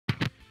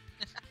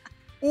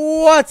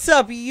What's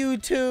up,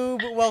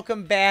 YouTube?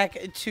 Welcome back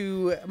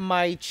to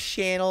my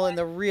channel and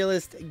the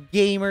Realist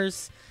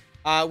Gamers.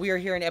 We are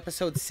here in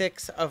episode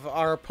 6 of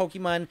our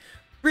Pokemon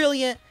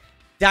Brilliant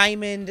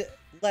Diamond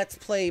Let's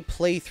Play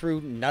playthrough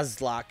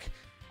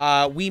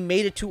Nuzlocke. We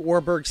made it to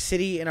Orberg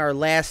City in our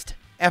last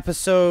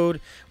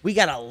episode. We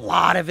got a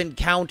lot of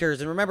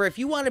encounters. And remember, if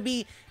you want to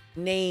be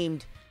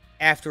named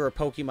after a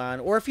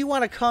Pokemon, or if you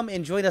want to come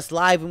and join us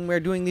live when we're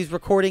doing these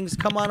recordings,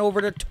 come on over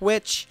to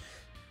Twitch.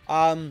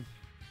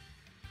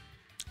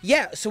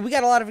 Yeah, so we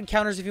got a lot of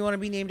encounters. If you want to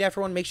be named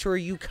after one, make sure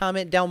you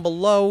comment down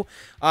below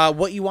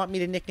what you want me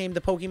to nickname the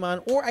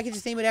Pokemon, or I can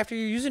just name it after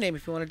your username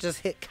if you want to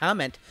just hit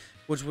comment,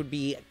 which would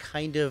be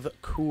kind of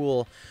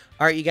cool.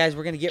 All right, you guys,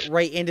 we're going to get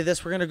right into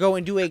this. We're going to go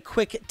and do a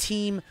quick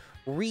team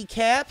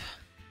recap.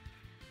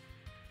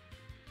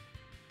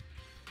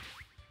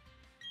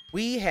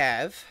 We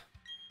have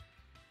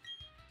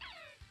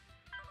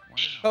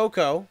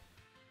Coco,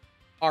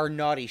 our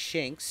naughty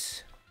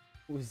Shinx.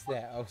 Who's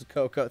that? Oh, it was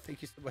Coco.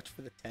 Thank you so much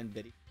for the 10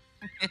 biddy.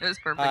 It was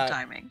perfect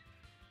timing.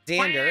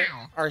 Xander,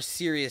 our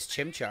serious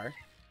Chimchar.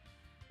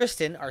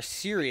 Kristen, our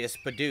serious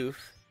Bidoof.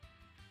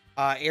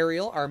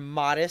 Ariel, our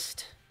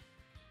modest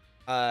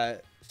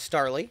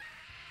Starly.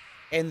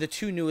 And the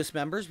two newest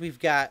members, we've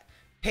got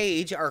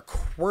Paige, our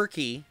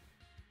quirky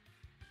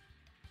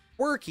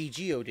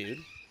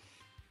Geodude.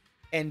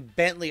 And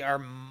Bentley, our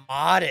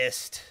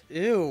modest,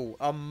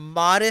 a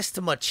modest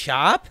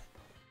Machop?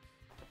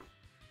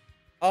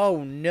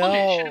 Oh, no. Well,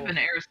 it should have been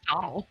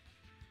Aristotle.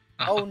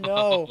 Oh,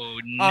 no. Oh,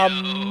 A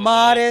no.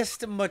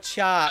 modest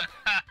Machop.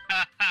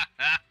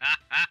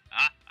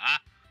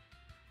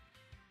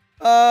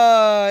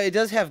 It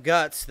does have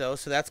guts, though,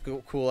 so that's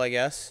cool, I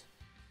guess.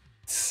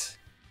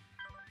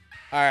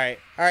 Alright,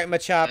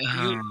 Machop.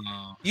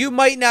 You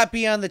might not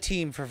be on the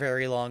team for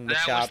very long,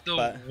 Machop. That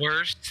was the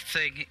worst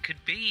thing it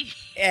could be.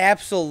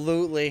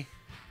 Absolutely.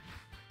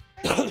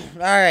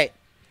 Alright.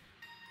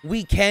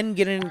 We can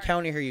get an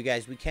encounter here, you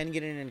guys. We can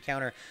get an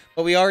encounter.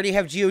 But we already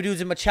have Geodudes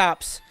and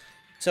Machops.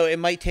 So it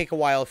might take a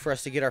while for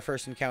us to get our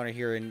first encounter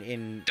here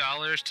in...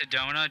 Dollars to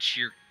donuts,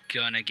 you're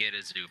gonna get a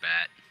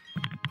Zubat.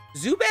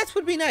 Zubats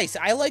would be nice.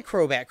 I like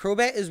Crobat.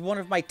 Crobat is one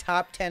of my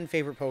top 10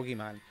 favorite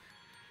Pokemon.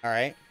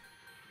 Alright.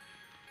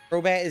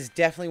 Crobat is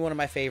definitely one of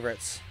my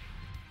favorites.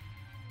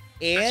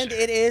 And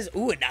it is...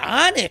 Ooh, an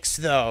Onix,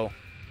 though.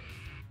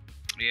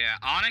 Yeah,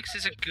 Onyx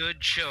is a good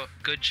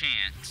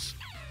chance.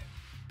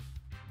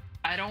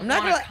 I don't I'm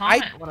not want to gonna-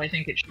 comment what I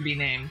think it should be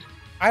named.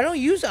 I don't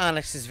use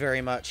Onyxes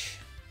very much.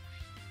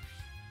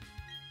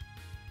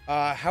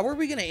 How are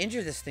we going to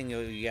injure this thing,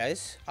 you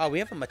guys? Oh, we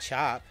have a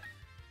Machop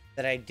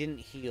that I didn't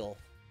heal.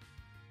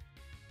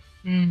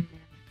 Mm.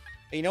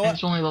 You know what?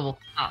 It's only level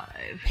 5.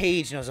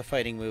 Paige knows a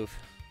fighting move.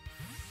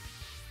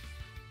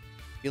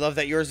 You love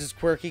that yours is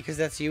quirky because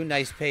that's you?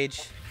 Nice,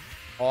 Paige.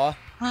 Aw.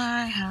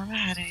 I have a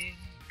headache.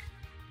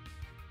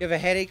 You have a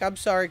headache? I'm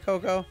sorry,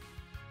 Coco.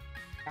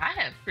 I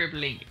have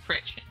crippling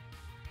depression.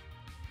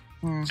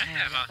 I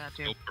have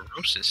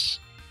osteoporosis.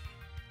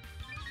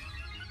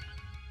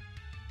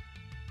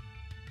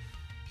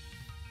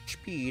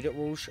 Speed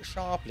rolls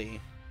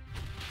sharply.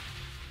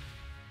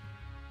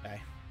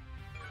 Okay.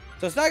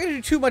 So it's not going to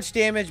do too much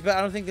damage, but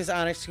I don't think this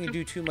Onix can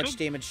do too much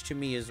damage to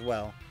me as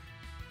well.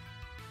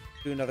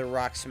 Do another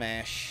Rock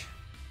Smash.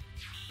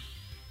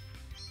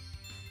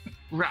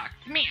 Rock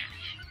smash.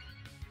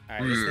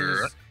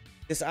 Alright,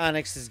 this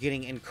Onix is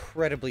getting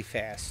incredibly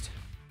fast.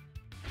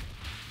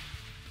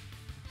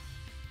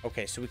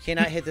 Okay, so we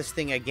cannot hit this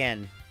thing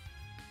again.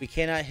 We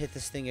cannot hit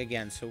this thing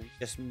again, so we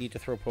just need to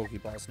throw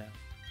Pokeballs now.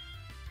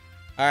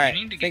 Alright,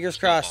 fingers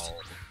crossed.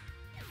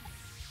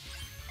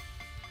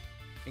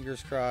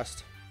 Fingers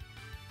crossed.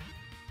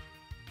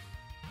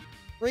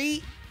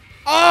 3.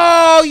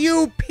 Oh,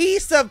 you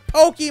piece of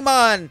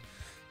Pokemon!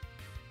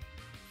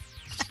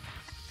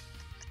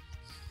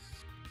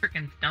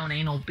 Freaking stone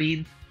anal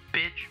beads,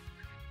 bitch.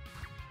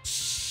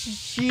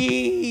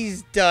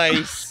 Jeez,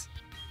 Dice.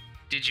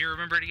 Did you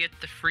remember to get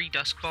the free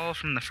Dusk Ball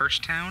from the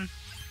first town?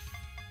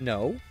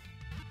 No.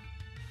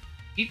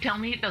 You tell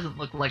me it doesn't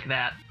look like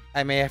that.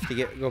 I may have to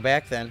go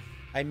back then.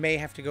 I may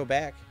have to go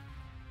back.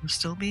 I'm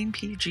still being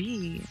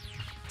PG.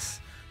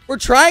 We're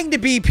trying to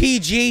be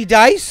PG,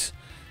 Dice.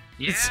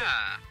 Yeah.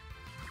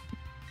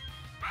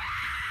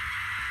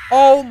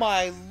 Oh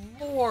my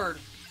lord.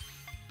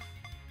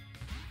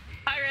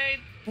 Hi, Raid.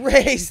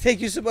 Raze,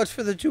 thank you so much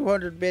for the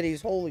 200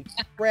 biddies. Holy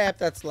crap,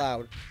 that's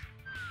loud.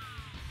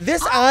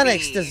 This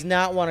Onix does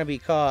not want to be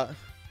caught.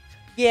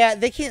 Yeah,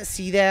 they can't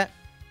see that.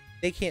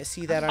 They can't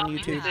see that on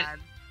YouTube.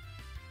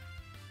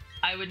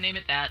 I would name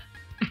it that.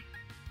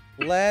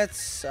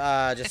 Let's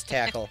just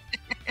tackle.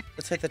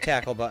 Let's hit the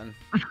tackle button.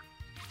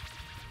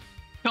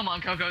 Come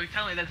on, Coco.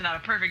 Tell me that's not a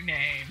perfect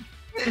name.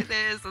 It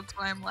is, that's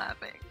why I'm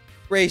laughing.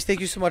 Raze, thank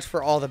you so much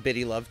for all the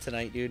biddy love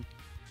tonight, dude.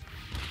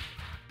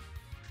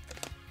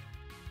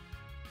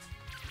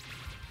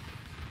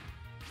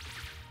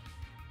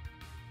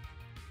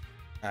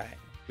 Alright.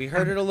 We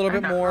heard it a little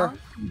bit more.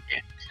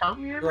 Tell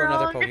me Throw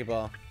another wrong.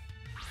 Pokeball.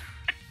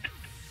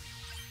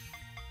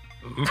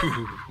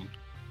 Ooh.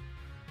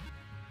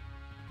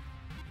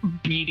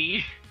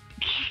 Beady.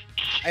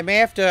 I may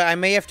have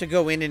to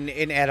go in and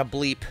add a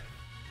bleep.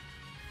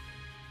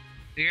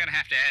 You're gonna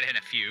have to add in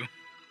a few.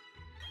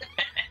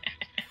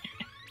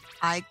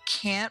 I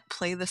can't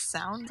play the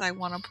sounds I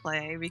want to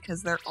play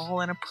because they're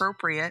all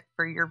inappropriate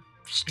for your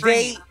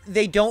stream.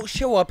 They don't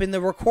show up in the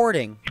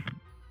recording.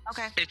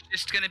 Okay. It's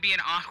just gonna be an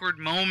awkward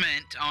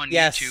moment on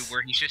Yes. YouTube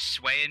where he's just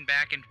swaying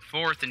back and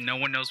forth and no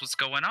one knows what's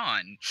going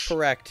on.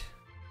 Correct.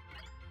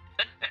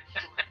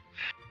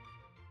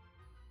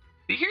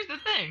 Here's the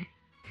thing.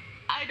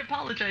 I'd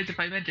apologize if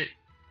I meant it.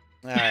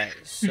 Alright,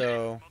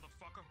 so...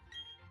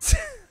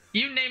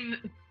 You name...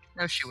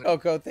 No, she would.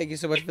 Oko, thank you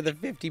so much for the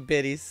 50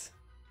 biddies.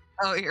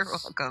 Oh, you're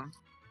welcome.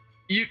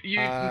 You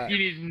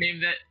need to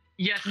name that.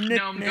 Yes, no,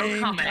 go nickname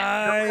comment.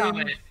 time. Go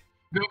comment.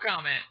 Go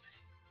comment.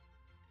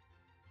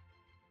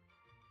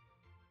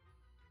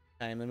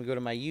 Let me go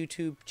to my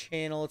YouTube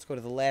channel. Let's go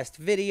to the last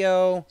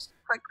video.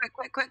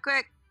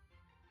 Quick.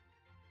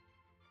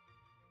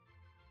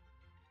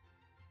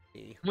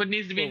 What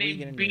needs to be What are we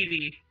gonna named do?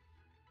 Beady?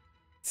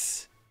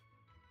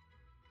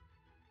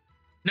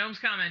 Gnome's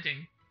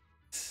commenting.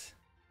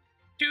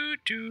 Do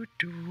do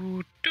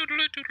do doodle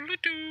doodle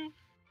do.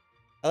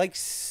 I like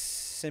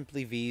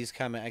Simply V's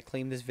comment. I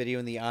claim this video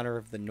in the honor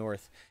of the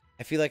North.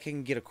 I feel like I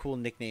can get a cool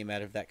nickname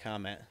out of that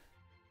comment.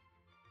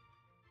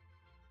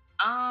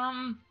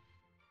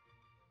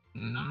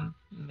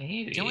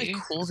 Maybe. The only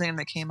cool thing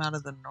that came out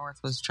of the north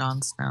was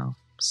Jon Snow.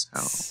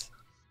 So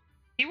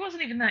He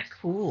wasn't even that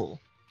cool.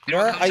 You know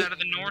what Or comes I- out of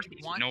the north?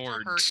 I want to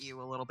hurt Nords.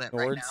 you a little bit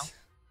right now. Nords?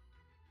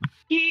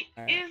 He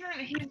Alright.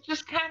 isn't. He's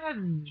just kind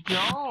of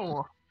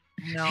dull.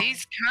 No.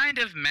 He's kind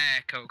of meh,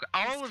 Coco.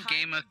 All He's of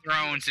Game of kind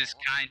Thrones is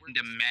beautiful. kind We're of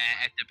just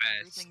meh at the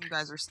best. Everything you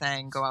guys are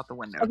saying go out the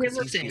window. Okay, 'cause he's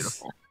listen.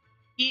 beautiful.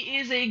 He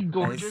is a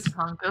gorgeous Nice.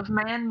 hunk of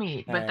man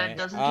meat, but Alright, that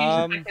doesn't change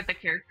the um, fact that the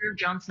character of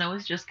Jon Snow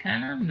is just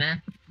kind of meh.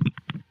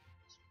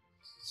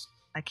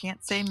 I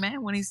can't say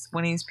man when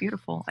he's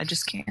beautiful. I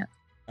just can't.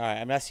 Alright,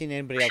 I'm not seeing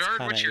anybody else Shard,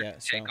 comment what's your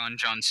yet. So. take on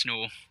Jon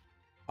Snow?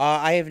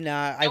 I have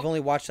not. I've only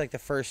watched like the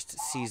first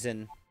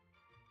season.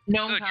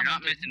 No Good, you're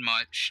not commented. missing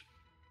much.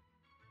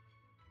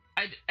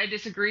 I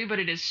disagree, but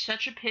it is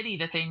such a pity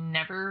that they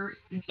never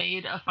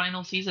made a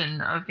final season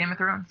of Game of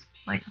Thrones.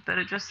 Like, that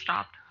it just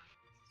stopped.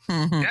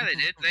 Yeah, they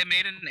did. They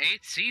made an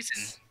 8th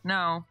season.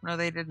 No,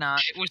 they did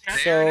not. It was So-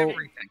 there and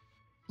everything.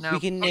 No. We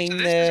can Oh, name so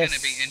this. this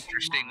is going to be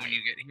interesting when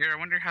you get here. I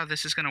wonder how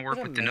this is going to work Is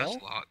it a with the male?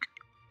 Nuzlocke.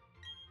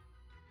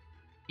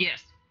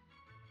 Yes.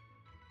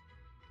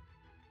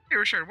 Hey,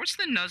 Richard, what's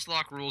the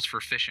Nuzlocke rules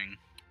for fishing?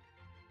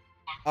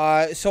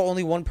 So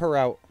only one per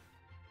route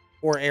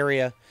or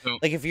area. So-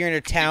 Like if you're in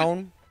a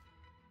town,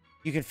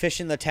 you can fish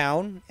in the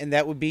town, and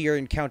that would be your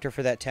encounter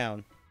for that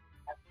town.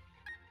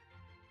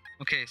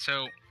 Okay,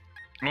 so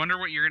I wonder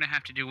what you're going to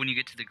have to do when you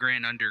get to the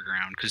Grand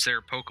Underground, because there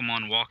are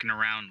Pokemon walking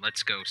around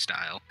Let's Go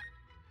style.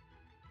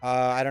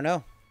 I don't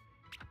know.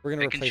 We're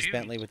gonna They can replace choose.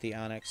 Bentley with the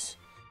Onyx.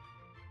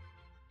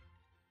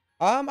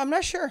 I'm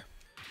not sure.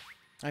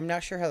 I'm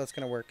not sure how that's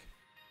gonna work.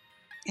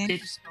 And you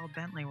It's- spelled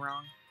Bentley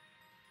wrong.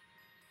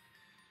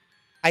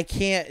 I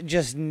can't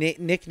just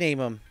nickname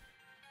him.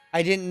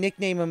 I didn't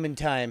nickname him in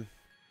time.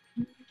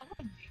 You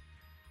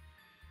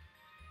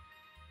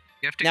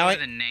have to Now go I-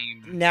 to the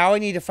name. Now I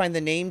need to find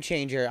the name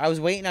changer. I was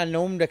waiting on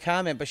Gnome to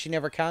comment, but she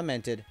never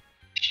commented.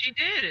 She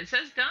did. It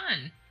says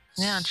done.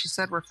 Yeah, and she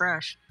said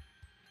refresh.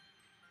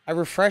 I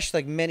refreshed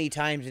like many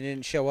times and it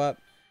didn't show up.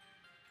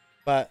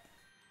 But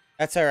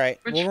that's all right.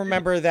 Which- We'll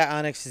remember that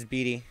Onyx is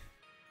Beatty.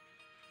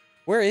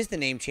 Where is the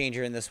name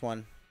changer in this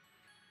one?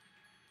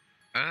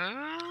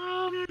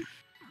 That's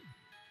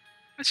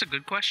a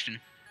good question.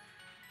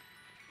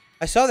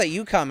 I saw that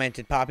you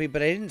commented, Poppy,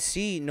 but I didn't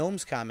see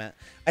Gnome's comment.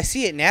 I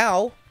see it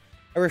now.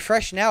 I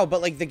refreshed now,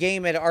 but like the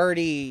game had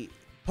already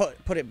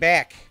put it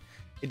back.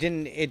 It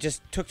didn't. It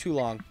just took too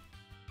long.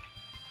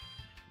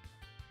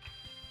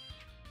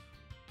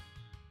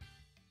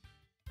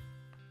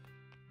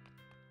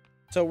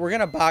 So we're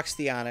gonna box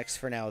the Onyx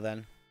for now,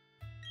 then.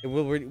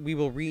 We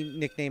will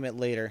re-nickname it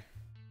later.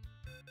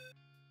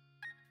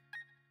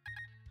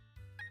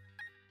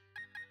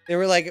 They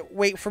were like,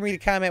 wait for me to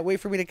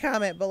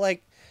comment, but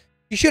like,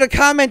 you should have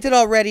commented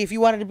already if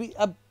you wanted to be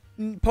a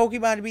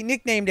Pokemon to be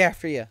nicknamed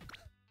after you.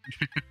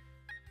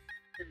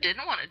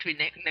 Didn't want it to be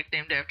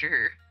nicknamed after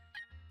her.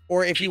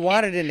 Or if you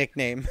wanted a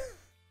nickname.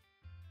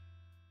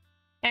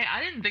 Hey,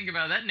 I didn't think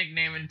about that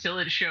nickname until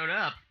it showed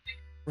up.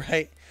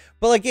 Right?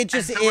 But like, it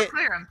just, and so we're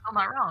clear, I'm still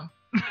not wrong.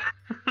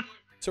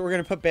 so we're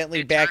going to put Bentley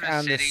Eterna back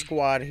on the City.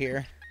 squad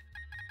here.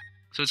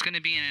 So it's going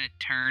to be in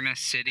Eterna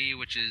City,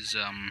 which is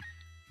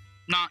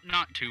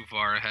not too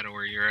far ahead of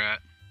where you're at.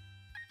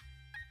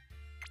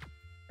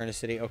 Ernest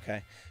City,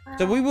 okay.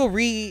 So we will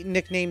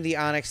re-nickname the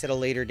Onyx at a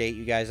later date,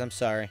 you guys. I'm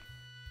sorry.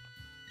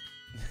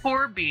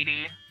 Poor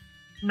Beady.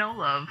 No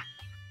love.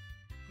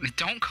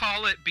 Don't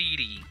call it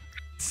Beady.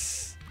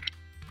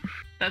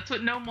 That's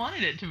what Gnome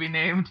wanted it to be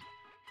named.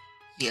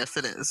 Yes,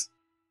 it is.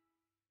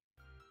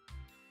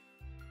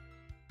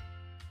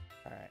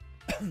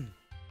 Alright.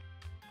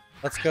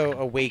 Let's go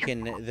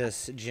awaken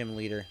this gym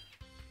leader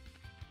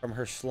from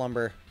her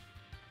slumber.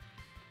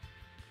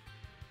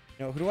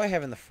 No, who do I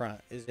have in the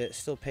front? Is it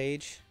still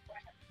Paige?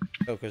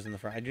 Coco's in the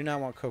front. I do not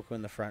want Coco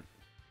in the front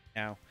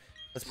now.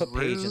 Let's put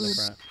Paige in the Rude.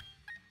 front.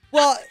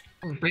 Well,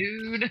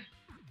 Rude.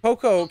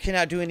 Coco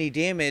cannot do any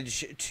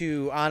damage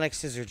to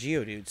Onyxes or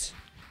Geodudes.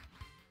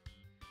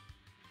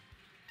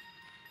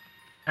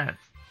 That's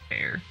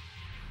fair.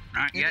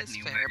 Not It yet, is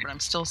anyway. fair, but I'm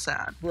still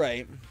sad.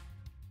 Right.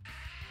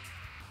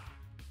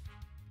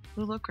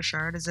 Ooh, look,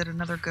 Richard, is it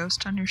another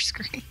ghost on your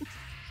screen?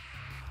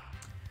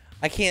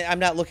 I can't. I'm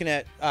not looking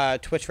at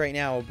Twitch right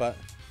now, but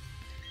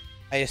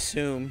I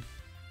assume.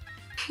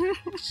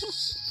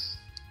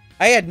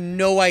 I had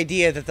no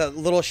idea that the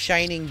little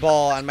shining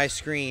ball on my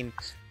screen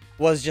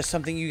was just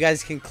something you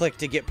guys can click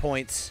to get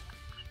points.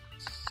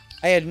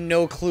 I had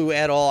no clue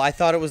at all. I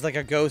thought it was like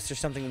a ghost or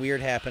something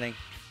weird happening.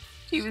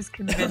 He was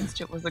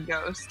convinced it was a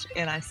ghost,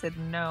 and I said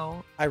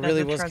no. I that's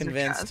really a was treasure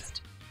convinced.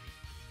 chest.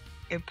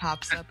 It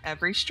pops up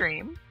every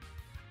stream.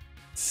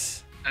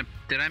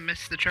 Did I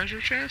miss the treasure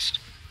chest?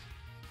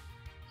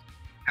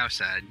 How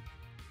sad.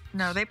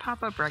 No, they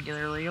pop up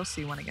regularly. You'll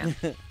see one again.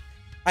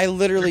 I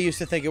literally used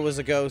to think it was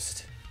a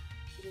ghost.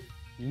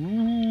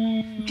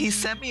 He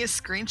sent me a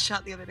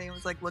screenshot the other day and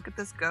was like, "Look at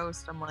this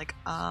ghost." I'm like,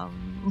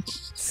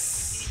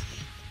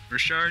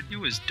 Richard,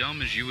 you as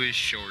dumb as you is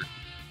short.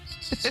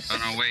 Oh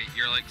no, wait,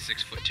 you're like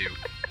 6'2".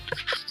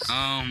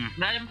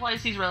 That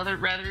implies he's rather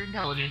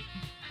intelligent.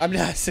 I'm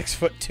not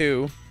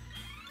 6'2".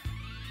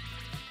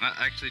 I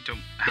actually don't.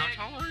 How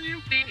tall are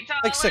you?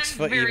 Like 6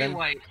 foot very even.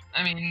 White.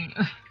 I mean,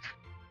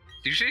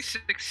 Did you say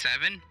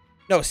 6'7"?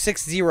 No,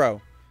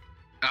 6'0".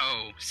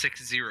 Oh,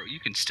 6'0". You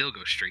can still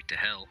go straight to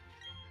hell.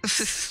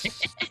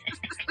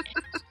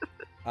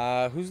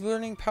 Who's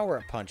learning Power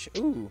Up Punch?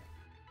 Ooh,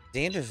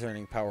 Xander's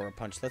learning Power Up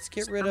Punch. Let's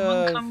get rid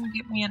Someone of. come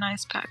get me an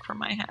ice pack for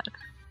my head.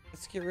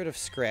 Let's get rid of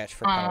Scratch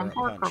for Power Up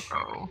poor Punch.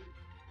 Coco.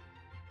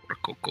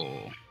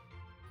 Coco.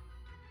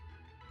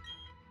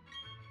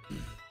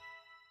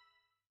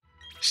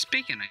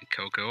 Speaking of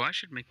cocoa, I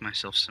should make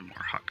myself some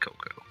more hot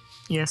cocoa.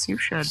 Yes, you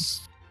should.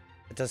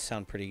 It does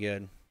sound pretty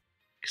good.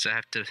 Because I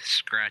have to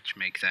scratch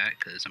make that,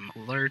 because I'm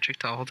allergic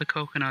to all the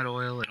coconut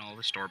oil and all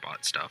the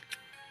store-bought stuff.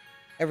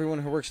 Everyone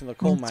who works in the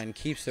coal mine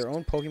keeps their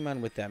own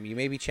Pokemon with them. You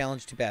may be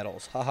challenged to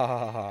battles. Ha ha ha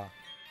ha ha.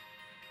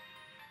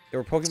 There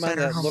were Pokemon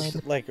better that homemade.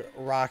 looked like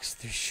rocks.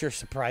 They sure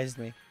surprised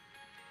me.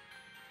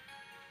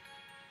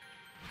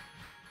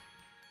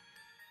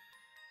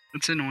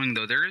 It's annoying,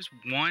 though. There is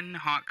one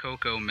hot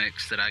cocoa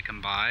mix that I can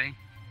buy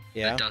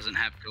Yeah. that doesn't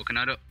have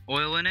coconut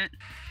oil in it.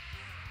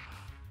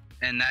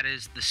 And that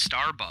is the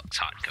Starbucks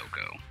hot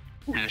cocoa.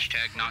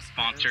 Hashtag not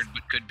sponsored,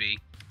 but could be.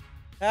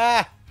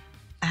 Ah!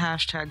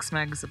 Hashtag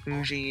Smegs a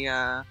bougie.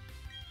 I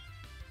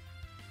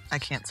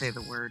can't say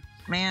the word.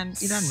 Man,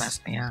 you done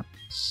messed me up.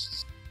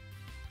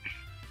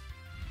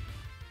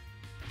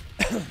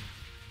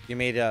 You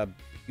made a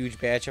huge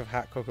batch of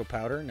hot cocoa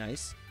powder.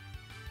 Nice.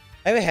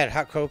 I haven't had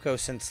hot cocoa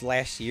since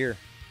last year.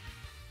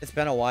 It's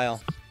been a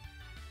while.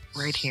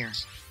 Right here.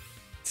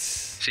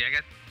 See, I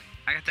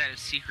got that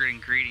secret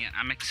ingredient.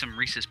 I mix some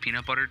Reese's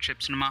peanut butter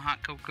chips into my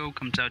hot cocoa.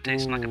 Comes out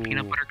tasting like a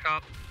peanut Ooh. butter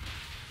cup.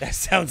 That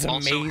sounds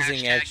Also,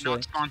 amazing, hashtag actually.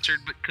 not sponsored,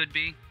 but could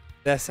be.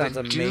 That sounds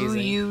But amazing. Do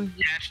you?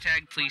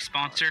 Hashtag please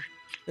sponsor.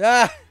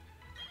 Ah!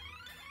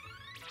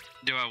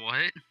 Do I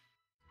what?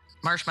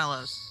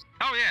 Marshmallows.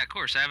 Oh yeah, of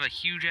course. I have a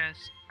huge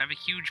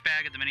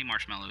bag of the mini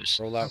marshmallows.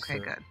 Roll out Okay,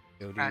 for good.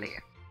 Geodude. Proud of you.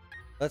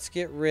 Let's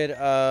get rid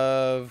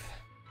of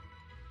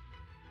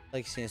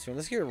like sandstone.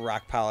 Let's get rid of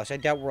rock polish. I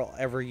doubt we'll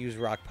ever use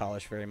rock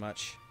polish very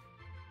much.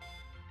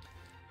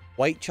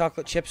 White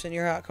chocolate chips in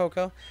your hot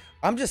cocoa.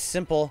 I'm just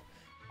simple.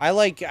 I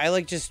like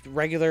just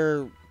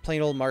regular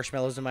plain old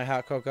marshmallows in my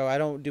hot cocoa. I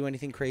don't do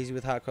anything crazy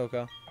with hot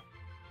cocoa.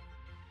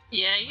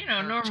 Yeah, you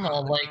know, Dark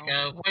normal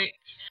chocolate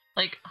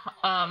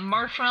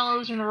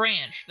marshmallows and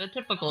ranch, the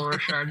typical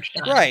Richard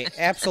stuff. Right,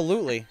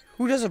 absolutely.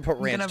 Who doesn't put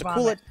I'm ranch gonna to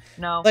cool it? vomit.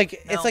 No. Like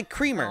no, it's like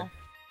creamer.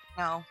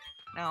 No.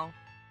 No.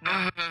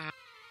 No.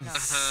 No.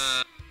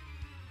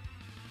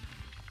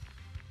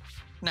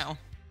 No.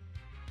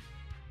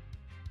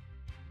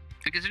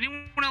 Like, is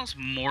anyone else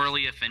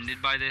morally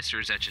offended by this, or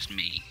is that just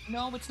me?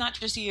 No, it's not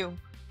just you.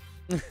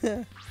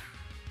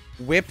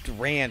 Whipped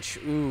ranch.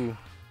 Ooh.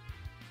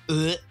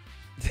 I'd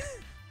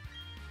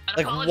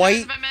Like apologize white-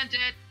 if I meant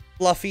it.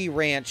 Fluffy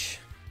ranch.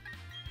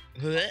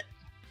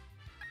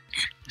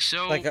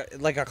 So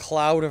Like a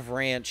cloud of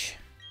ranch.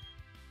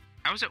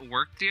 I was at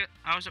work the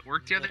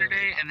other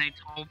day, and they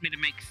told me to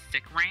make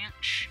thick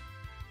ranch.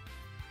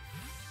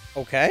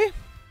 Okay.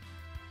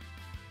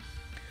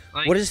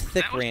 Like, What is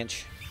thick that was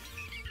ranch?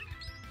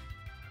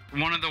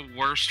 One of the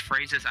worst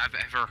phrases I've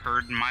ever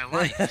heard in my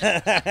life.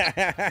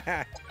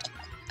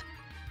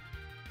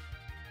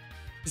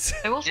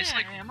 I will say It's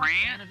like I am a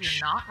fan of your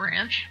ranch. not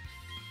ranch.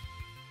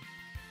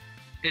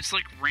 It's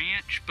like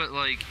ranch, but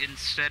like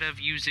instead of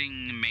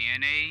using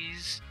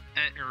mayonnaise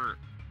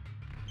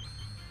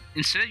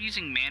instead of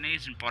using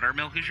mayonnaise and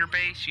buttermilk as your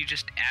base, you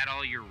just add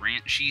all your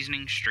ranch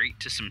seasoning straight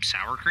to some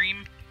sour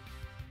cream,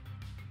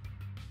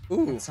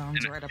 Ooh.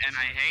 Sounds right up. and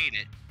I hate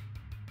it.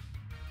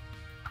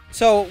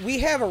 So we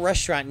have a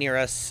restaurant near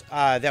us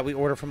that we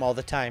order from all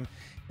the time.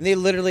 And they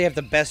literally have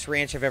the best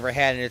ranch I've ever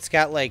had, and it's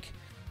got like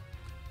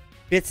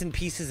bits and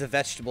pieces of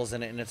vegetables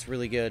in it, and it's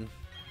really good.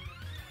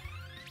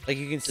 Like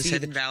you can Does see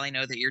Hidden Valley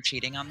know that you're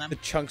cheating on them? the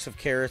chunks of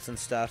carrots and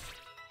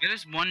stuff. It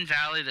is one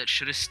valley that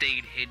should have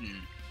stayed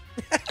hidden.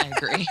 I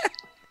agree.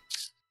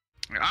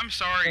 I'm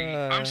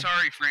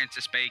sorry,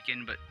 Francis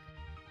Bacon, but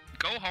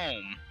go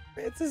home.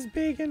 Francis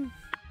Bacon.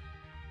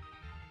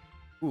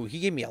 Ooh, he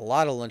gave me a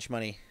lot of lunch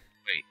money.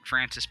 Wait,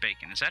 Francis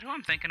Bacon. Is that who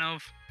I'm thinking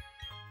of?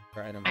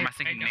 Or item. Or am I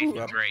thinking I Nathan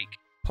know. Drake?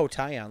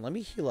 Potion. Let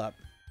me heal up.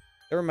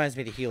 That reminds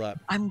me to heal up.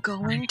 I'm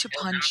going to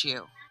punch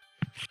you.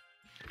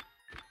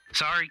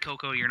 Sorry,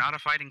 Coco, you're not a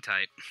fighting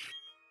type.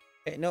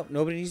 Hey, no,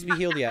 nobody needs to be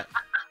healed yet.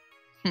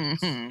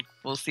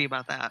 We'll see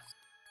about that.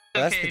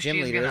 Well, that's the gym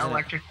she's leader, gonna isn't it?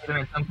 electrocute him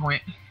at some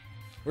point.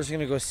 We're just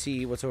gonna go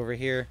see what's over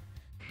here.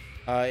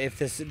 If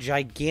this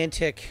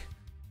gigantic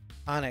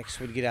onyx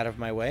would get out of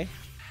my way.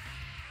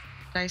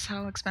 Dice,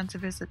 how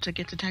expensive is it to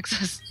get to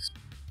Texas?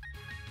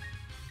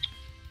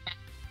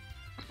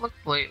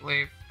 Looked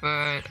lately,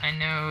 but I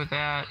know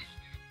that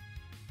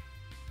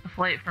the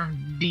flight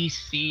from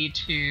DC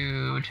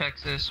to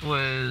Texas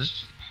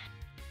was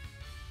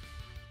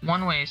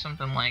one way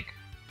something like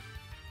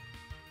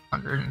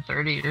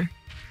 130 or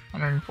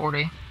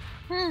 140.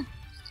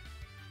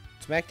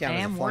 Smackdown I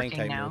is a am flying working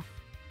type now. move.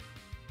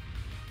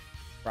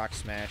 Rock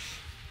smash.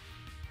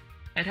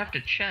 I'd have to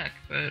check,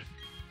 but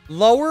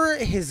Lower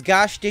his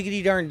gosh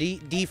diggity darn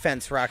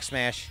defense, rock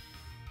smash.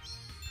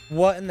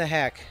 What in the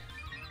heck?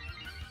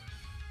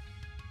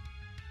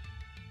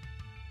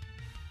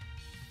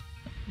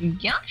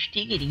 gosh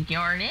diggity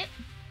darn it.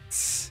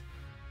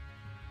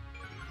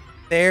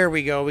 There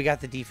we go. We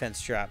got the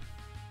defense drop.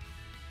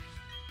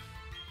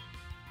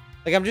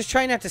 Like, I'm just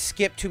trying not to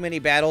skip too many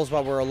battles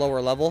while we're a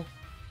lower level.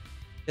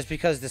 Just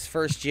because this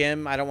first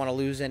gym, I don't want to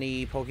lose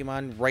any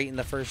Pokemon right in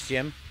the first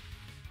gym.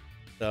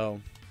 So,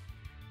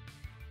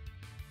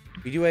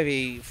 we do have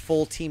a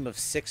full team of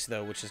 6,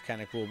 though, which is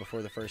kind of cool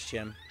before the first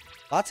gym.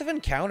 Lots of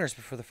encounters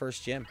before the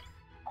first gym.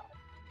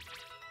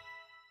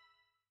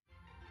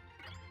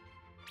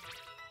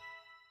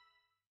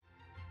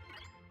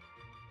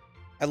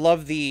 I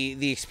love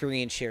the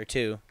experience share,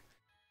 too.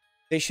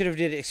 They should have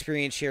did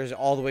experience shares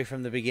all the way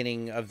from the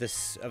beginning of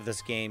this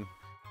game.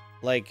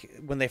 Like,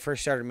 when they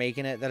first started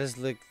making it, that is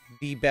like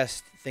the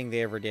best thing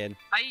they ever did.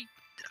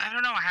 I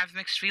don't know, I have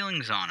mixed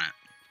feelings on it.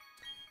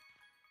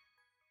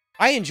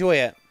 I enjoy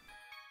it.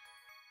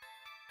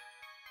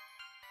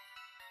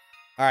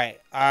 Alright,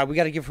 we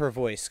gotta give her a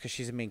voice, because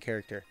she's a main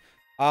character.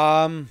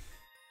 Okay,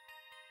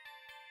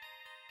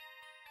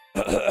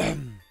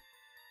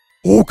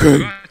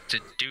 What to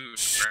do,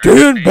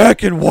 stand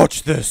back and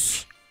watch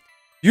this.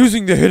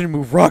 Using the hidden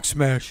move Rock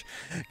Smash,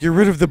 get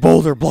rid of the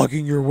boulder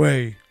blocking your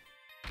way.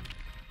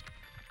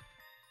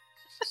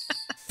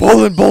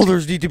 Fallen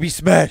boulders need to be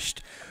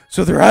smashed,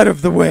 so they're out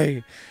of the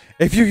way.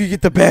 If you could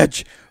get the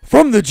badge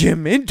from the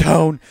gym in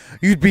town,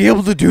 you'd be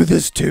able to do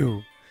this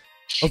too.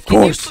 Of Can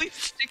you course, please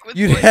stick with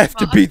you'd voice have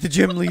to mod? beat the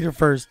gym leader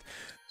first.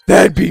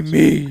 That'd be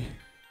me.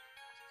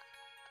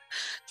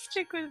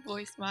 Stick with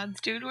voice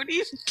mods, dude. What are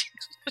you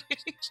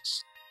doing?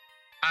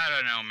 I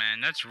don't know, man.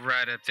 That's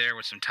right up there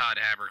with some Todd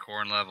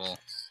Habercorn level.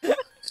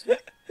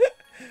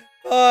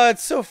 Oh,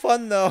 it's so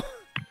fun, though.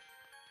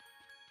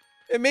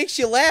 It makes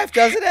you laugh,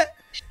 doesn't it?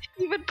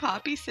 Even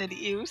Poppy said,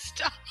 "Ew,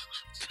 stop."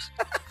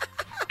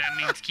 That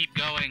means keep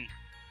going.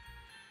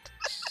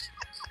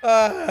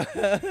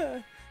 I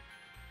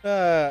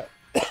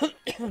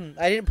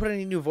didn't put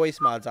any new voice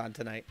mods on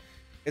tonight.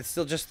 It's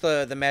still just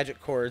the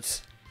magic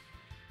chords.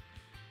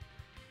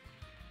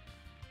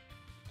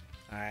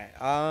 Alright,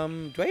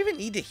 do I even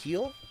need to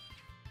heal?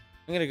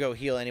 I'm gonna go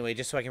heal anyway,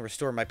 just so I can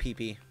restore my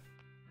PP.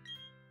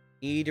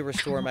 Need to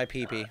restore my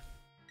PP.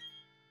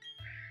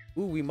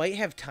 Ooh, we might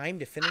have time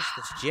to finish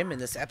this gym in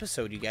this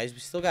episode, you guys. We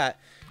still got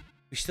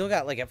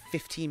like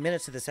 15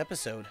 minutes of this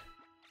episode.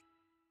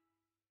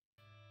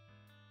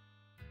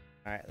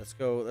 Alright, let's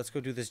go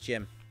do this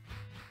gym.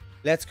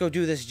 Let's go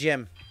do this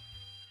gym.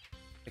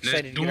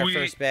 Excited to get our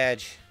first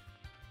badge.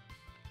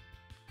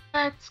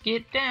 Let's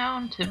get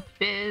down to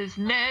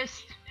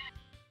business.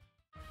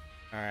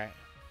 Alright.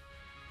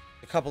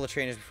 A couple of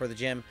trainers before the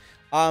gym.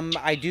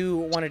 I do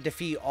want to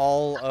defeat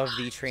all of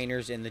the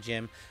trainers in the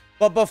gym.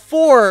 But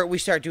before we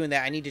start doing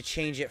that, I need to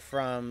change it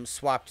from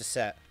swap to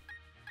set.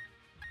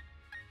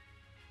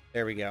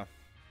 There we go.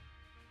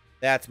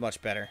 That's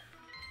much better.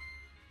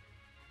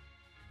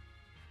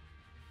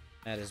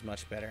 That is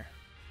much better.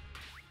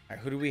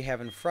 Alright, who do we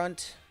have in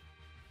front?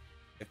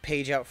 We have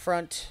Paige out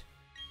front.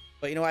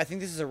 But you know what? I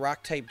think this is a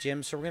rock-type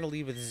gym, so we're going to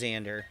lead with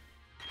Xander.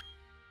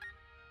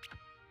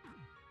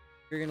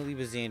 We're going to lead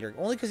with Xander.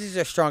 Only because he's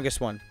our strongest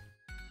one.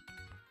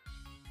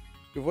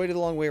 You avoided the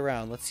long way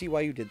around. Let's see why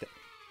you did that.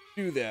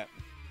 Do that.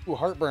 Ooh,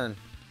 heartburn.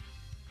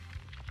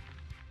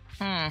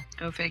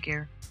 Go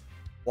figure.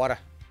 Water.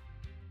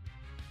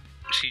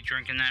 Is he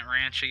drinking that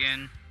ranch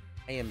again?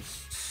 I am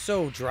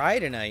so dry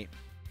tonight.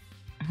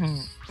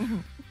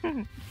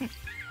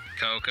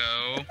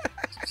 Coco.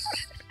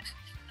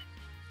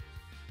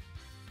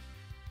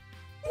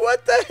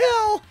 What the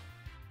hell?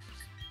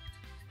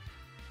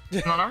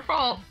 It's not our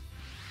fault.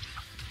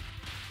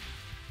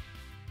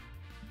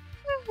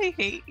 I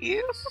hate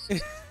you.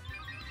 Because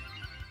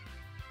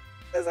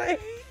I hate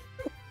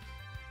you.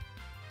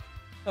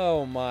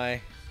 Oh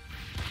my.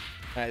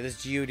 Alright,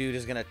 this Geodude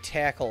is gonna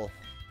tackle.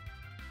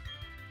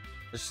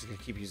 We're just gonna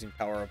keep using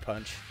Power Up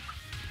Punch.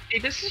 See,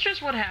 this is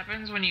just what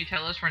happens when you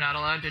tell us we're not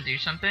allowed to do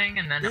something,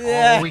 and then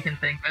Yeah. all we can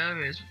think of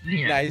is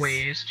Nice.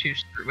 ways to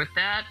screw with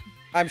that.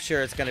 I'm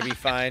sure it's gonna be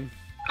fine.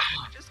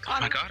 Just Oh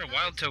my god, a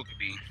wild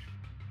Togepi.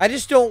 I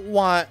just don't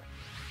want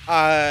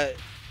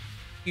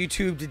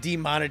YouTube to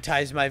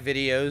demonetize my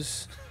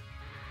videos.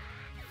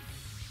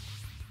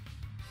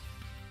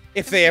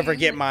 If they ever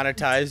get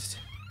monetized.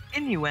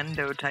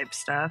 innuendo type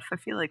stuff. I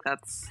feel like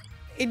that's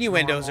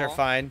Innuendos are normal.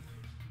 fine.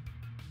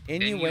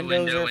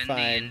 Innuendos are in fine.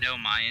 the Indo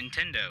my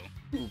Nintendo.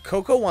 Ooh,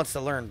 Coco wants to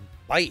learn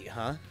Bite,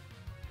 huh?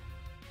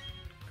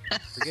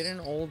 Forget an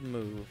old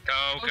move.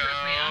 Oh, trust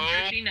me, I'm sure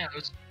Coco! she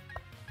knows.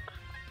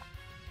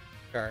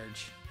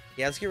 Charge.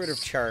 Yeah, let's get rid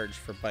of Charge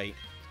for Bite.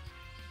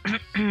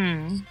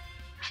 Hmm.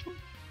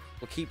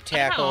 We'll keep I don't know,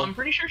 Tackle. I'm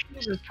pretty sure she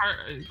uses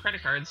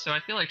credit cards, so I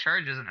feel like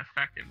Charge is an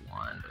effective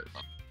one.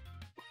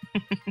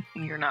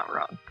 You're not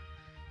wrong.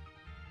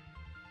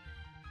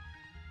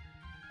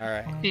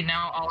 Alright. See,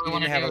 now all I You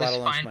want to didn't have do a lot is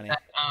of lunch find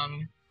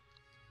money.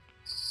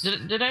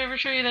 that, did I ever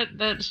show you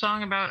that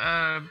song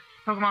about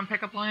Pokemon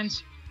pickup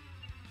lines?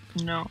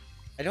 No.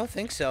 I don't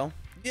think so.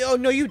 Oh,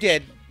 no, you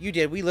did. You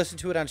did. We listened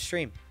to it on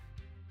stream.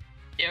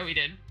 Yeah, we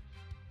did.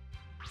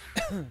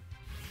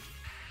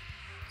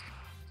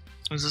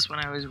 Was this when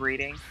I was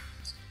reading?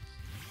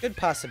 Good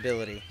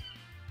possibility.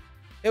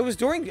 It was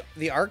during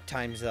the ARC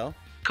times, though.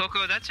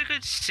 Coco, that's a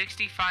good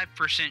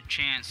 65%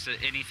 chance that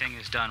anything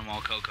is done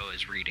while Coco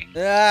is reading.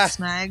 Ah,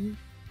 Snag,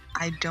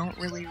 I don't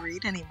really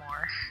read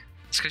anymore.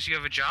 It's because you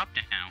have a job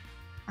now.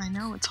 I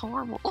know, it's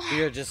horrible.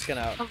 we are just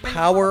gonna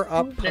power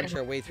up punch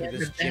our way through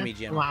this Jimmy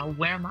Jim. Wow,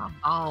 where my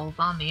balls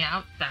on the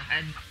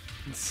outside.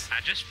 I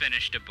just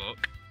finished a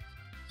book.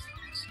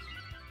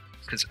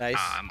 Because Nice.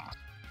 I'm off.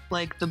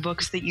 Like the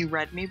books that you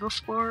read me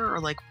before, or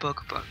like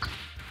book? Book.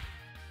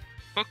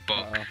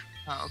 Uh-oh.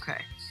 Oh,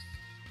 okay.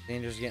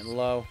 Danger's getting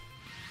low.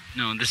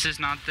 No, this is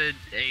not the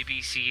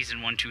ABCs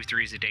and 1, 2,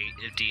 3s of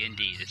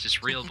D&D. This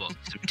is real books.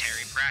 Some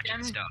Terry Pratchett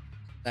Them- stuff.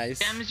 Nice.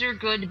 Them's are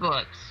good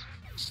books.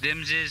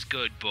 Them's is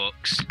good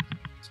books.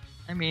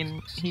 I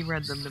mean, he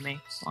read them to me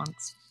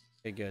once.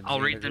 Okay, good. I'll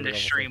Xander read them grew to level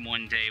stream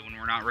one day when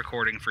we're not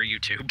recording for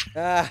YouTube. 3.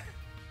 Ah.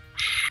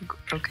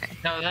 Okay.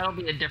 No, that'll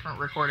be a different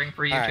recording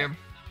for All right. YouTube.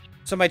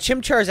 So my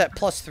Chimchar's at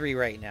 +3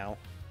 right now.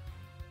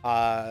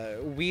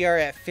 We are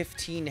at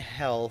 15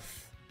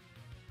 health.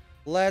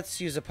 Let's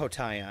use a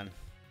Potion.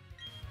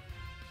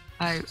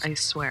 I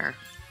swear.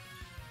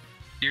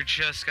 You're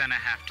just gonna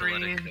have to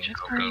let it go, Just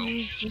Coco.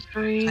 breathe, just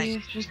breathe,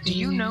 Like, just Do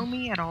you breathe. know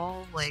me at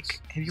all? Like,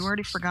 have you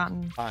already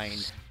forgotten? Fine.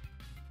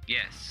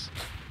 Yes.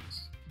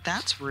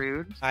 That's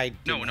rude. I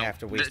didn't No. have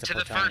to waste To a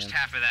the Potion. first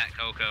half of that,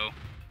 Coco.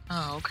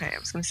 Oh, okay. I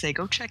was gonna say,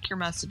 go check your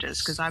messages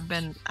because I've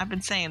been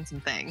saying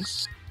some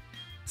things.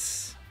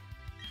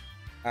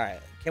 All right.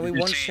 Can we You're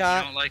one saying you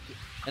shot don't like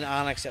an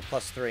Onyx at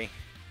 +3?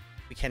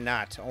 We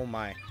cannot. Oh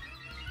my.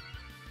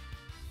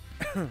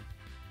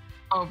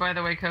 Oh, by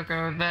the way,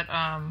 Coco, that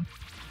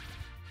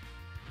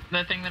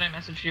thing that I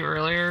messaged you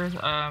earlier,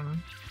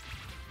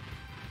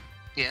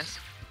 Yes.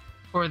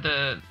 for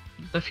the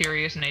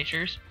Furious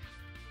Natures,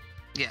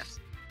 Yes.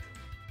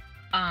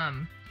 I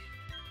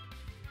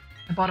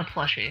bought a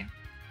plushie.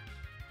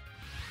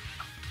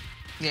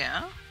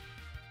 Yeah.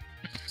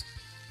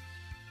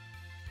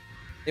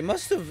 They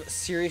must have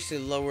seriously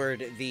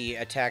lowered the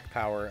attack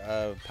power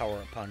of Power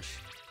Up Punch.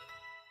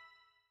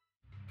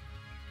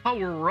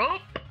 Power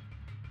up!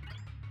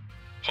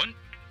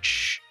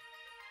 punch.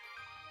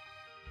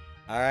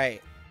 All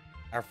right.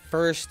 Our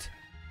first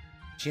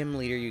gym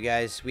leader, you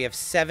guys. We have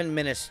 7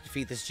 minutes to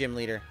defeat this gym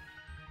leader.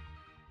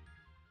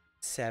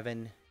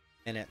 7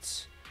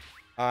 minutes.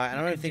 I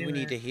don't even think we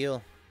need to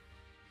heal.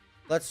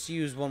 Let's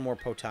use one more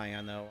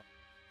Potion, though.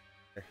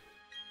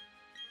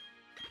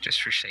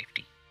 Just for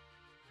safety.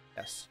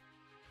 Yes.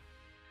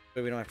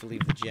 So we don't have to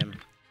leave the gym. Do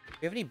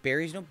we have any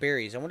berries? No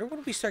berries. I wonder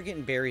when we start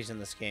getting berries in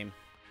this game.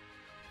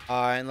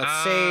 And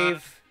let's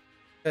save.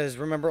 Because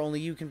remember, only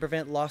you can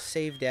prevent lost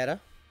save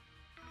data.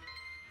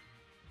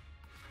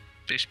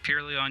 Just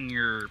purely on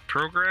your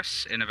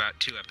progress, in about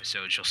 2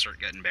 episodes, you'll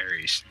start getting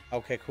berries.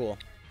 Okay, cool.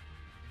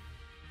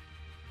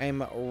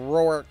 I'm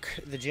Rourke,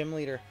 the gym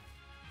leader.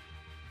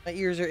 My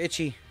ears are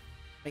itchy.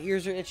 My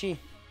ears are itchy.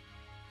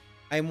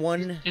 I'm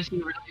one. Is he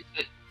really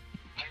fit?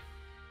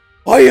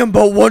 I am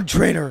but one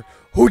trainer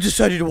who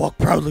decided to walk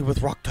proudly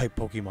with rock-type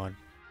Pokemon.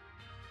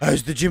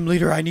 As the gym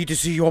leader, I need to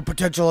see your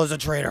potential as a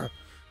trainer.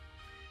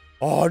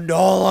 And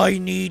all I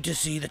need to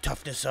see the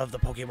toughness of the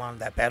Pokemon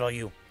that battle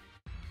you.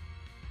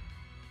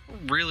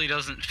 Really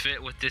doesn't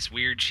fit with this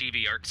weird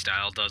chibi art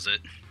style, does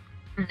it?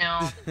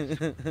 No.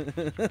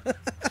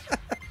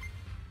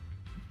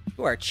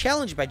 You are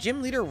challenged by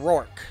gym leader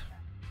Rourke.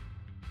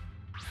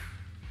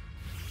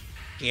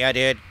 Yeah,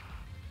 dude.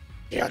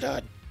 Yeah,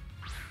 dude.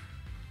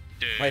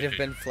 Might have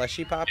been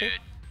Fleshy Poppy.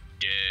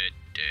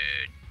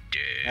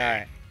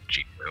 Alright.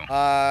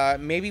 G2.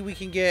 Maybe we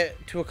can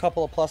get to a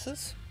couple of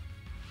pluses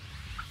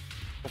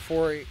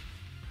before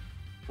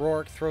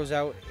Rourke throws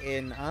out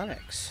in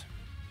Onyx.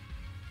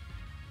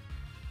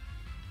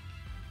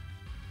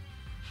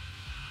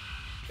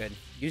 Good.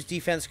 Use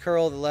defense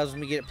curl that allows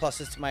me to get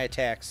pluses to my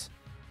attacks.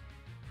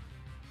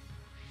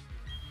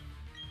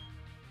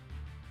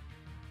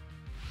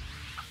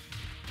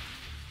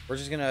 We're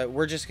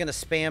just gonna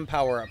spam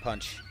power up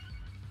punch.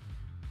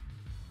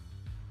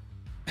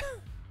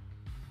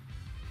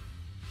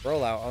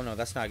 Roll out. Oh no,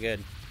 that's not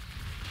good.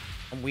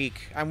 I'm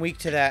weak. I'm weak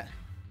to that.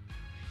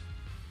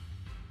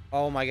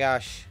 Oh my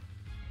gosh.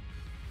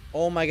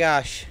 Oh my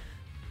gosh.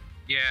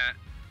 Yeah,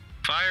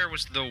 fire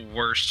was the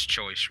worst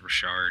choice for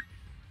Shard.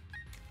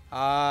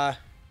 Oh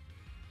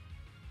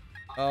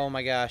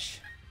my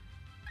gosh.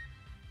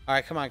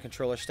 Alright, come on,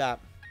 controller,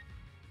 stop.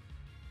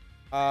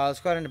 Let's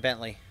go out into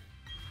Bentley.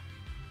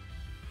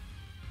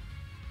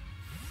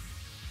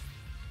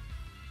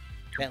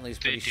 Bentley's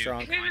pretty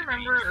strong. Do you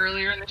remember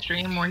earlier in the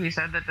stream where he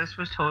said that this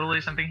was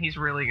totally something he's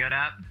really good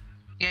at?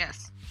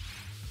 Yes.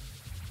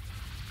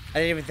 I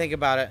didn't even think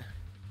about it.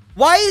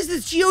 Why is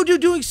this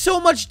Geodude doing so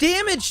much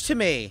damage to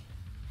me?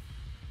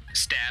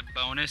 Stab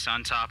bonus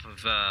on top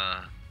of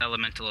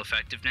elemental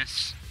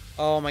effectiveness.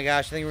 Oh my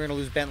gosh, I think we're gonna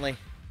lose Bentley.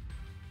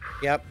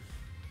 Yep.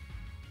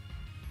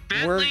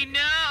 Bentley,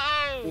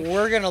 no!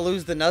 We're gonna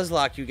lose the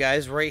Nuzlocke, you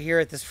guys, right here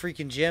at this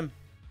freaking gym.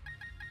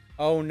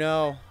 Oh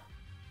no.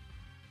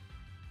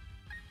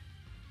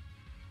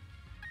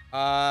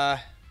 Oh,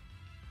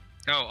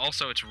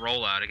 also it's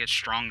rollout. It gets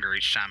stronger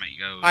each time it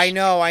goes. I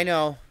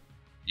know.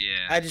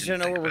 Yeah. I just don't didn't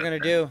know think what we're about gonna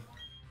that. do.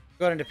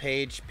 Go into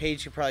Paige.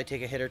 Paige could probably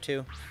take a hit or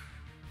two.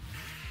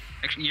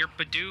 Actually, your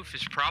Bidoof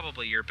is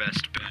probably your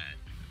best bet.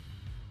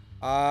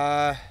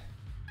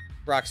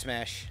 Rock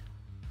Smash.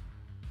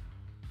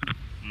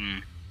 Hmm.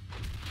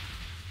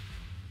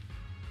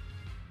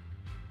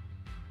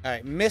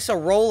 Alright, miss a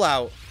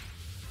rollout.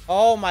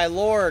 Oh my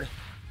lord.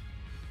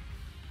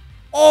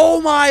 Oh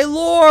my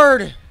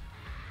lord!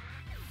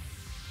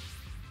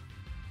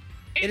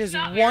 It is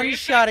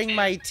one-shotting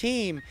my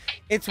team.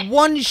 It's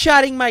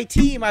one-shotting my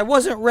team. I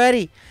wasn't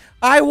ready.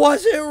 I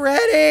wasn't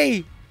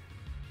ready!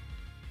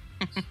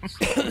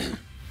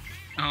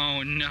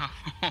 Oh no,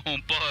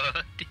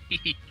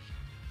 buddy.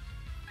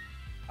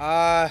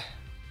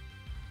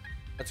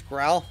 Let's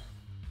growl.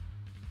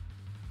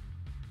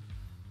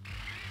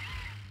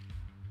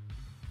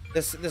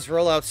 This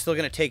rollout's still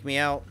gonna take me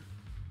out.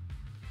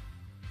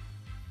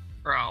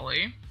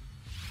 Probably.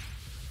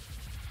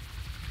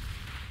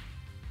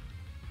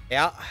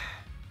 Yeah.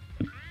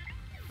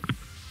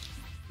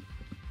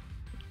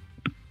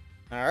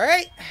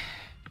 Alright.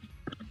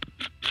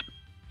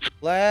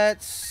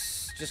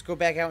 Let's just go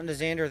back out into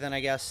Xander then, I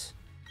guess.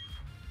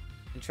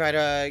 And try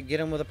to get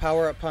him with a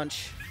power-up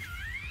punch.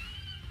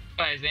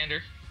 Bye, Xander.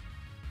 Is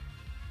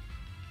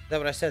that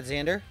what I said,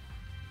 Xander?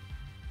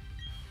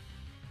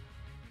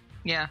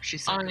 Yeah, she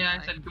said. Oh yeah, I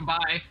goodbye. said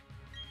goodbye.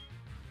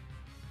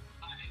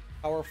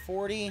 Power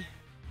 40.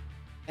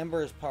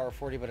 Ember is power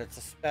 40, but it's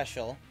a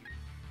special.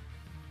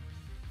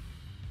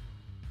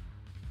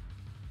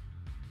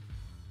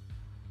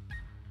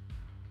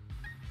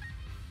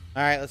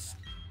 Alright, let's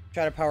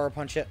try to power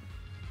punch it.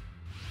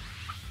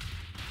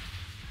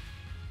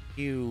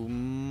 You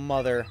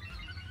mother.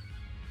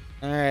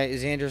 Alright,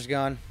 Xander's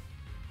gone.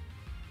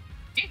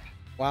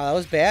 Wow, that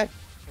was bad.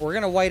 We're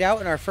gonna white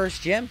out in our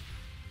first gym.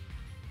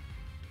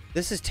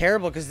 This is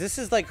terrible, because this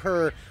is like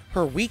her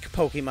weak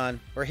Pokemon.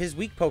 Or his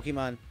weak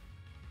Pokemon.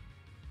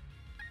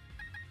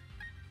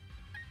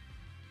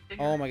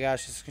 Oh my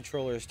gosh, this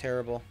controller is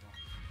terrible.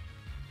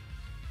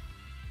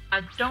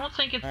 I don't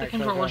think it's the Alright,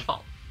 controller's Coco.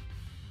 fault.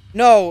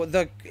 No,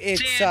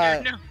 it's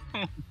Xander,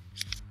 no.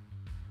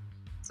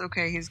 It's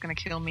okay. He's gonna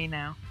kill me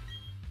now.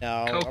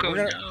 no. Coco, we're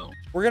gonna, no.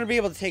 we're gonna be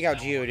able to take out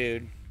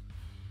Geodude.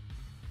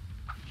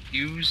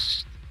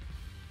 Use.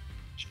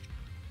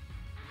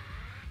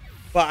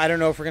 But I don't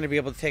know if we're gonna be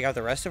able to take out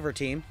the rest of her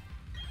team.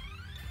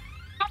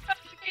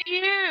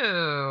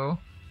 You.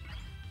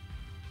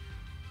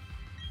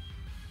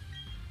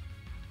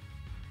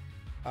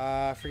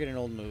 Forget an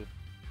old move.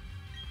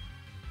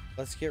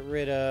 Let's get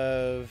rid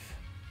of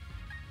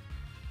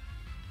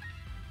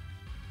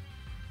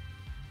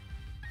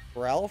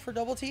Growl for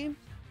double team.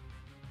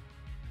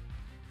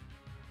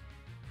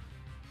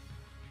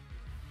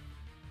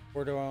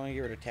 Or do I want to get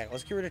rid of Tackle?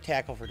 Let's get rid of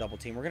Tackle for double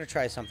team. We're gonna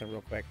try something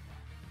real quick.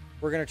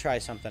 We're gonna try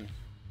something.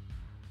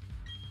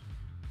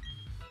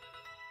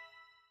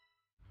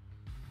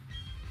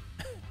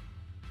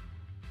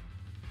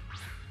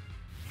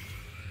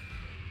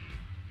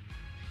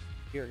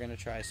 We're gonna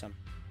try some.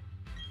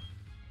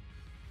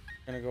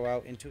 We're gonna go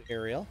out into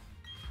Aerial.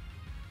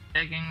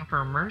 Begging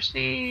for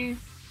mercy.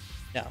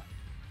 No.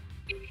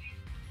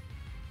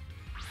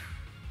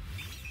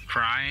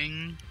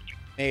 Crying.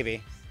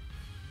 Maybe.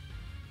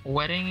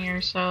 Wetting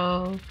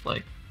yourself.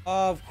 Like,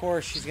 Of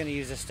course she's gonna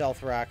use a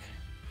Stealth Rock.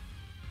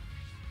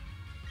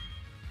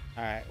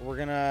 Alright, we're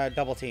gonna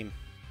double team.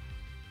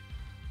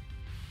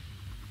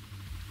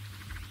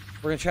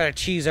 We're gonna try to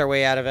cheese our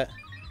way out of it.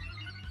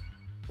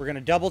 We're gonna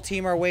double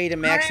team our way to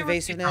max Alright,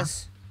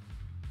 evasiveness.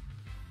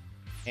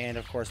 And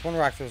of course, one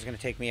rock throw is gonna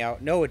take me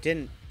out. No, it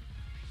didn't.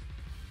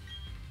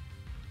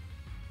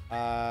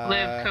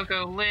 Live,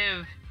 Coco,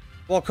 live.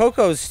 Well,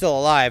 Coco's still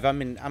alive.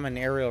 I'm in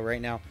aerial right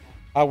now.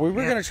 We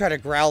were gonna try to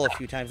growl a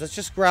few times. Let's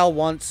just growl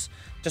once,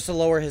 just to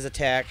lower his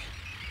attack.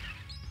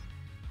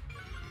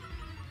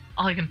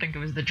 All I can think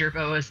of is the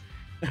Jerbo is.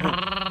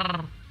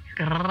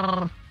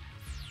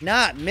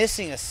 Not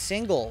missing a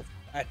single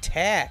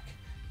attack.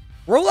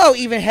 Rollout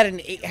even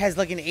has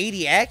like an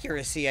 80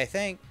 accuracy, I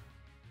think.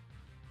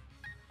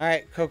 All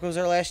right, Coco's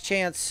our last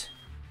chance.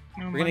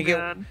 Oh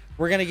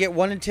We're gonna get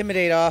one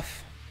intimidate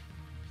off.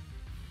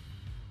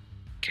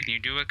 Can you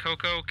do it,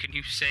 Coco? Can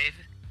you save?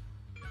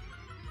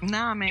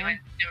 Nah,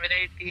 man.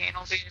 Intimidate the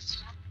anal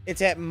beast.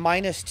 It's at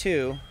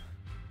 -2.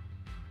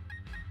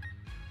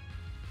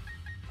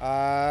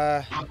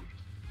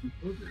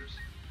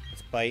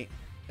 Let's bite.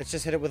 Let's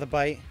just hit it with a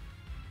bite.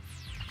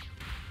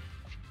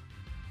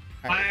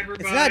 All right. Bye,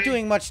 It's not everybody.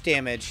 doing much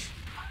damage.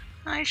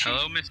 Hi,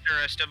 Hello,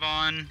 Mr.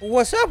 Esteban.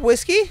 What's up,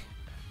 Whiskey?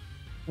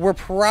 We're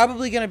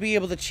probably going to be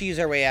able to cheese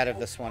our way out of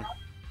this one.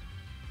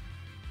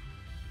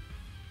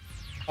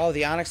 Oh,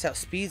 the Onyx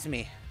outspeeds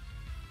me.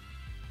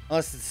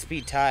 Unless it's a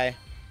speed tie.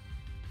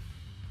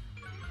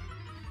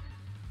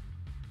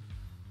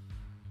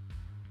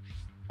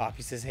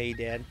 Poppy says, hey,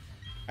 Dad.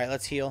 Alright,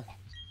 let's heal.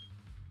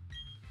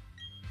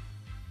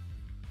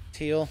 Let's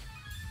heal.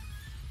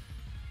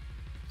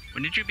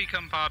 When did you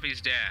become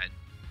Poppy's dad?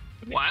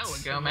 A while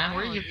ago, man.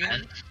 Where you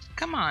been?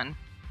 Come on.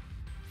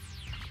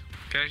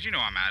 Guys, you know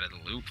I'm out of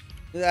the loop.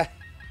 Ah,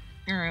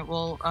 All right.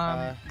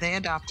 Well, they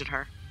adopted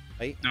her.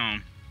 No.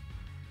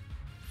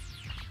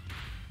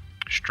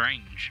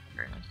 Strange.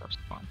 Very nice stuff.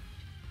 Fun.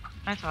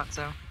 I thought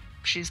so.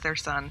 She's their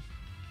son.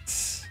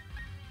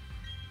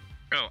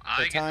 Oh,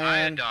 I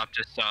Battalion. adopt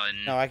a son.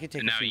 No, I could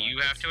take and a now few more you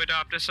have hits. to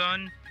adopt a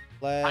son?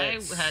 I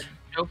Let's, had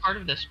no part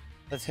of this.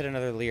 let's hit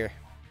another Leer.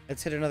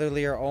 Let's hit another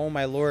Leer. Oh,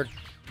 my lord.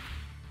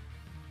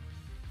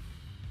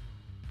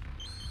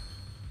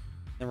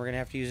 Then we're going to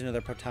have to use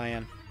another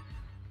Potion.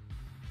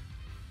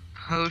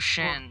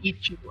 Potion.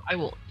 Eat you. I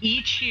will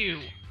eat you.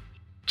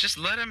 Just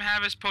let him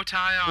have his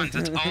potions.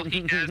 That's all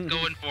he has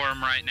going for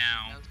him right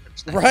now.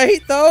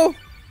 Right, though?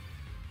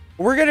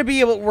 We're gonna be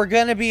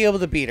able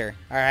to beat her,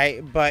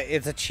 alright? But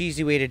it's a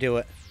cheesy way to do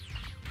it.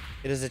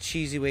 It is a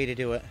cheesy way to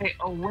do it. Hey,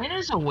 a win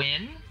is a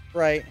win.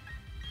 Right.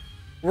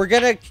 We're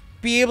gonna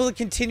be able to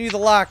continue the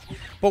lock,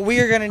 but we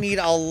are gonna need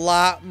a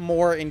lot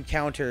more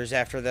encounters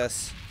after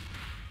this.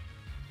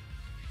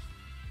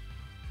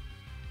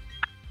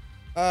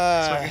 So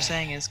what you're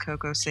saying is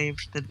Coco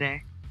saved the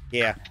day.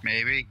 Yeah.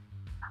 Maybe.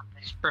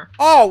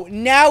 Oh,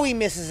 now he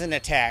misses an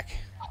attack.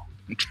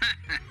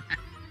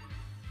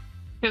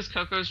 Because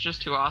Coco's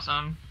just too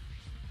awesome.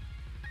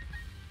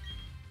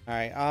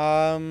 Alright,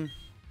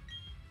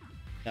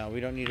 no,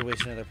 we don't need to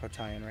waste another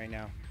Potion right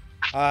now.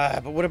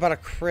 But what about a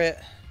crit?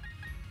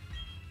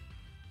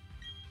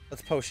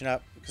 Let's potion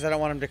up, because I don't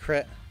want him to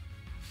crit.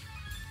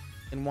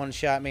 And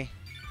one-shot me.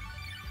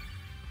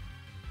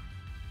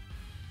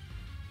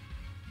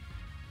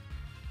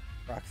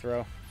 Rock throw.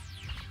 Is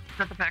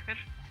that the package?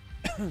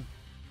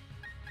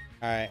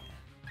 Alright.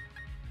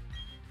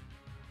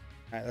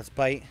 Alright, let's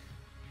bite.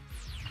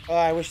 Oh,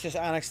 I wish this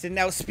Onyx didn't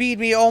outspeed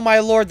me. Oh my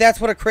lord, that's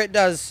what a crit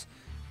does.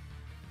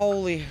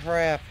 Holy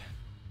crap.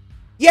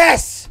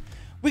 Yes!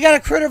 We got a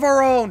crit of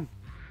our own!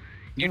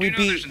 You And do we know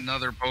beat- there's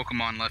another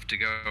Pokemon left to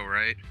go,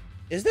 right?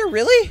 Is there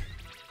really?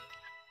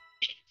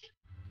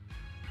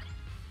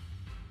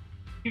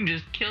 You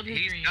just killed his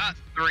He's dreams. got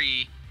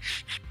 3.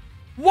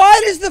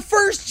 Why does the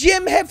first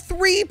gym have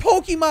 3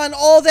 Pokemon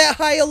all that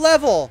high a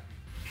level?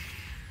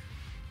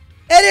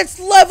 And it's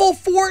level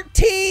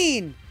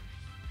 14!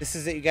 This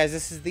is it, you guys.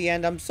 This is the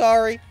end. I'm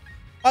sorry.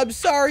 I'm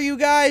sorry, you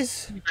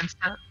guys.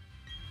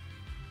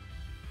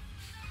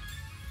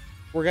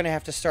 We're gonna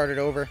have to start it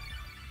over.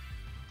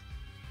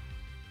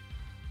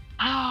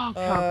 Oh,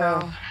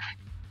 Coco.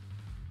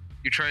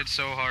 You tried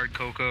so hard,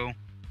 Coco.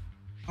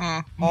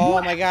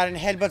 Oh my god, and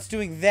Headbutt's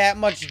doing that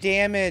much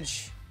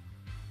damage.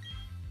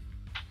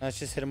 Let's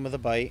just hit him with a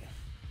bite.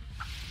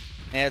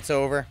 And it's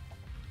over.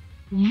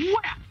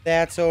 Whap!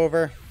 That's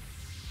over.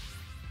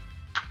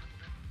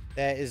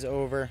 That is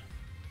over.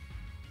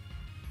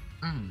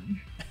 Mm.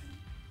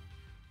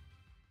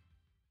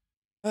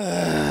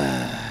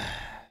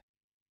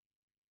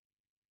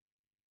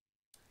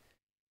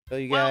 So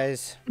you Well-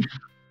 guys.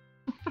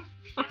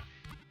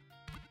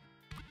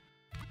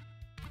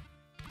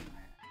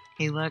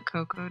 He let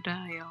Coco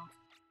die, y'all.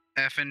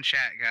 Effing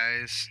chat,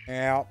 guys.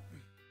 Yeah.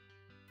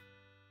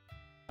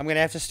 I'm gonna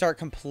have to start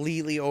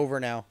completely over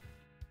now.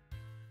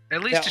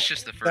 At least it's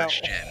just the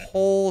first that gen.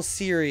 whole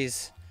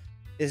series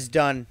is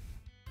done.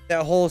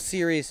 That whole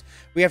series.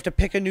 We have to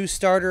pick a new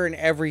starter and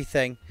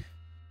everything.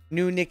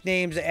 New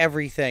nicknames,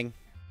 everything.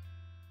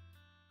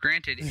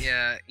 Granted,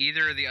 yeah,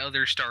 either of the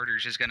other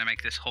starters is going to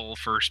make this whole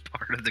first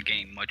part of the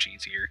game much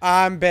easier.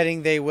 I'm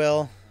betting they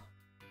will.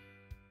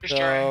 For sure.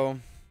 So,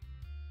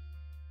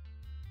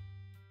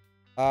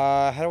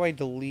 how do I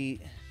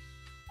delete?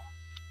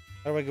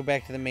 How do I go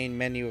back to the main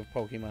menu of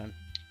Pokemon?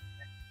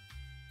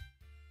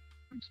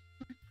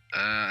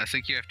 I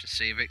think you have to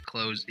save it,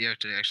 close. You have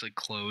to actually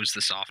close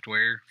the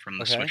software from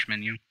the Okay. Switch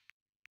menu.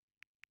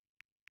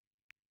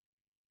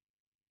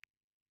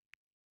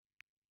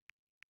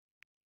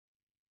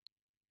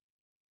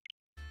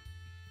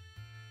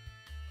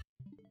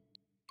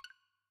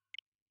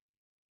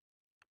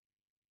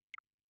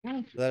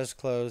 Let us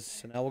close.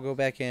 So now we'll go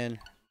back in.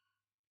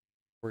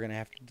 We're gonna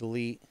have to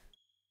delete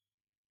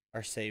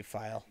our save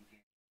file.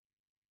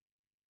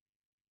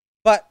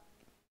 But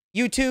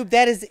YouTube,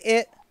 that is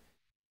it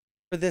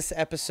for this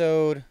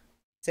episode.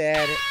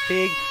 Sad,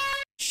 big.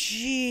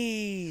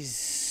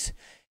 Jeez,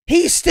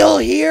 he's still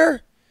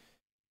here.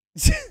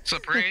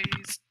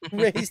 Surprise!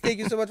 Raise, thank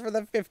you so much for the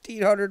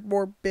 1,500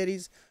 more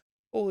biddies.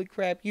 Holy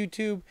crap,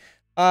 YouTube.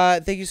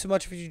 Thank you so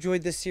much if you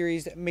enjoyed this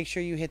series. Make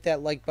sure you hit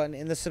that like button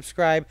and the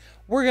subscribe.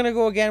 We're gonna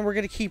go again. We're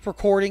gonna keep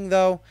recording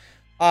though.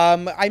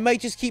 I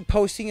might just keep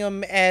posting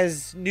them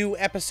as new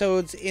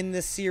episodes in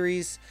this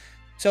series.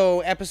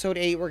 So episode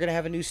 8, we're gonna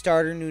have a new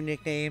starter, new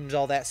nicknames,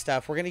 all that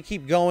stuff. We're gonna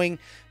keep going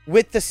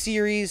with the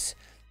series,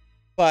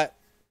 but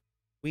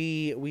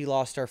we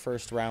lost our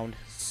first round.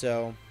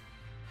 So, all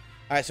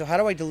right. So how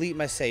do I delete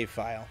my save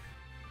file?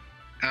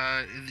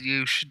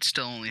 You should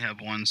still only have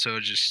one, so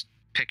just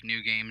pick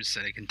new games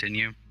instead of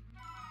continue.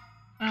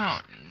 Oh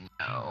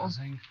no.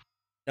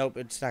 Nope,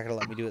 it's not gonna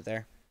let me do it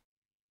there.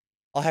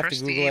 I'll have Press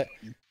to Google the-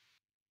 it.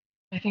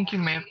 I think you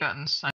may have gotten signed